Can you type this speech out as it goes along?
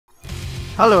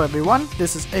Hello everyone,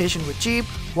 this is Asian with Jeep.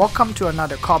 Welcome to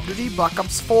another Call of Duty Black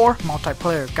Ops 4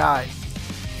 multiplayer guide.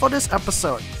 For this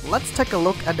episode, let's take a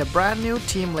look at the brand new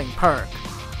Team Link perk.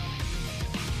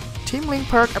 Team Link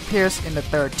perk appears in the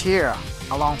third tier,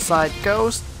 alongside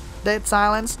Ghost, Dead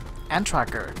Silence, and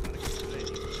Tracker.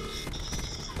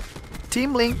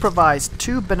 Team Link provides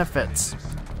two benefits.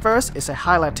 First is a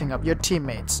highlighting of your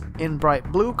teammates in bright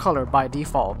blue color by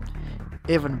default,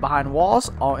 even behind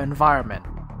walls or environment.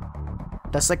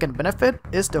 The second benefit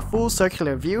is the full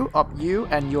circular view of you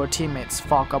and your teammates'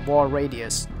 fog of war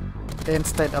radius,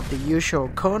 instead of the usual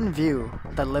cone view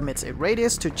that limits a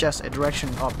radius to just a direction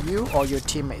of you or your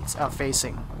teammates are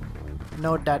facing.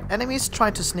 Note that enemies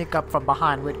trying to sneak up from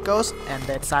behind with Ghost and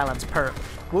Dead Silence perk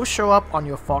will show up on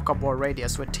your fog of war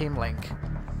radius with Team Link,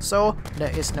 so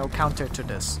there is no counter to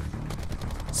this.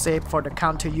 Save for the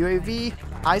counter UAV,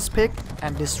 Ice Pick,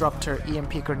 and Disruptor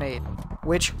EMP grenade,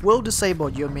 which will disable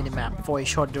your minimap for a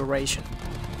short duration.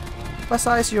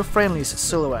 Besides your friendly's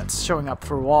silhouettes showing up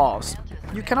through walls,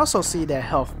 you can also see their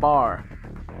health bar.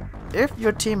 If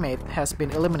your teammate has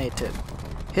been eliminated,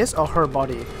 his or her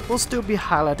body will still be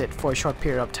highlighted for a short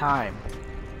period of time.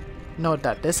 Note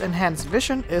that this enhanced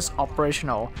vision is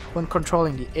operational when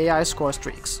controlling the AI score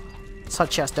streaks,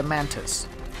 such as the Mantis.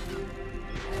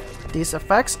 These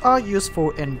effects are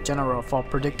useful in general for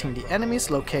predicting the enemy's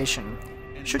location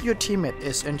should your teammate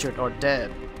is injured or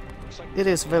dead. It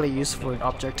is very useful in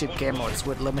objective game modes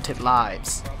with limited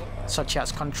lives, such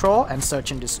as Control and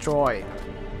Search and Destroy,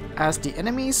 as the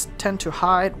enemies tend to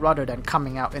hide rather than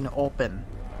coming out in the open.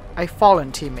 A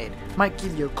fallen teammate might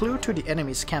give you a clue to the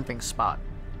enemy's camping spot.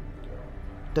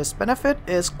 This benefit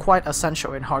is quite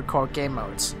essential in hardcore game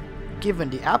modes, given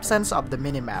the absence of the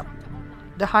minimap.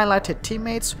 The highlighted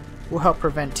teammates will help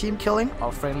prevent team killing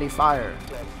or friendly fire.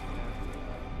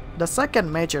 The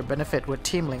second major benefit with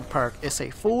Team Link perk is a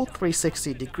full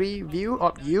 360-degree view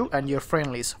of you and your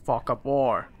friendly's fog of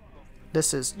war.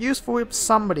 This is useful if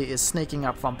somebody is sneaking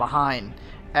up from behind,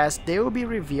 as they will be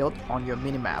revealed on your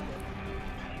minimap.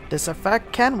 This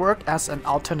effect can work as an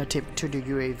alternative to the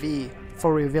UAV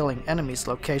for revealing enemies'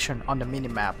 location on the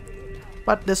minimap,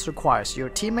 but this requires your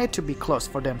teammate to be close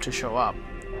for them to show up.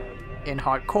 In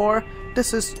hardcore,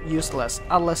 this is useless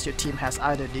unless your team has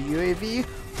either the UAV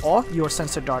or your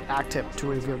sensor dart active to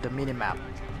reveal the minimap.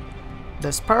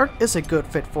 This perk is a good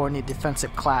fit for any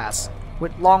defensive class,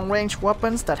 with long-range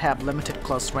weapons that have limited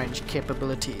close-range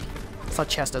capability,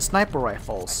 such as the sniper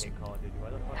rifles.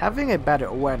 Having a better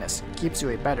awareness gives you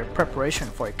a better preparation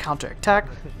for a counterattack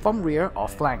from rear or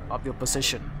flank of your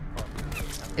position.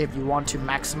 If you want to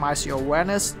maximize your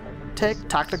awareness, take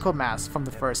Tactical Mask from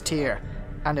the first tier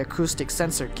and Acoustic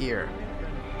Sensor gear.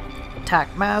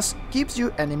 Attack Mask gives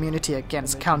you an immunity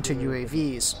against counter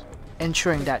UAVs,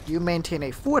 ensuring that you maintain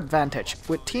a full advantage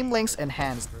with Team Link's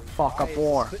enhanced fog of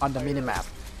war on the minimap.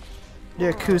 The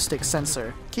Acoustic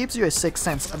Sensor gives you a sixth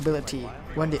sense ability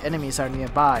when the enemies are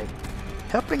nearby,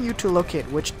 helping you to locate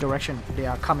which direction they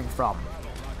are coming from.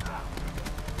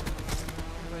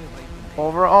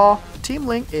 Overall, Team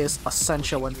Link is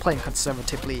essential when playing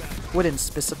conservatively within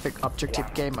specific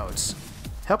objective game modes,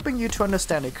 helping you to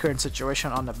understand the current situation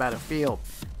on the battlefield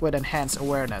with enhanced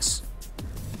awareness.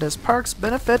 This perk's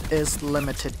benefit is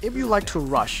limited if you like to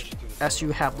rush, as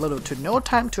you have little to no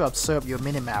time to observe your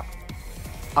minimap.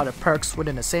 Other perks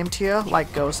within the same tier,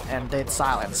 like Ghost and Dead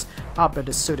Silence, are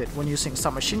better suited when using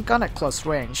submachine gun at close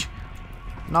range.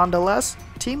 Nonetheless,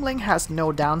 Team Link has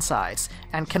no downsides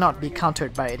and cannot be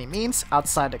countered by any means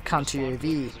outside the counter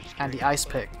UAV and the Ice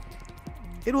Pick.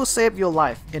 It will save your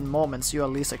life in moments you are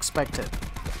least expected.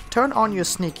 Turn on your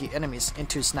sneaky enemies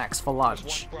into snacks for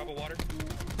lunch.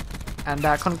 And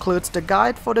that concludes the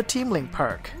guide for the Team Link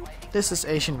perk. This is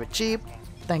Asian with Jeep.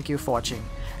 Thank you for watching,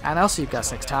 and I'll see you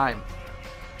guys next time.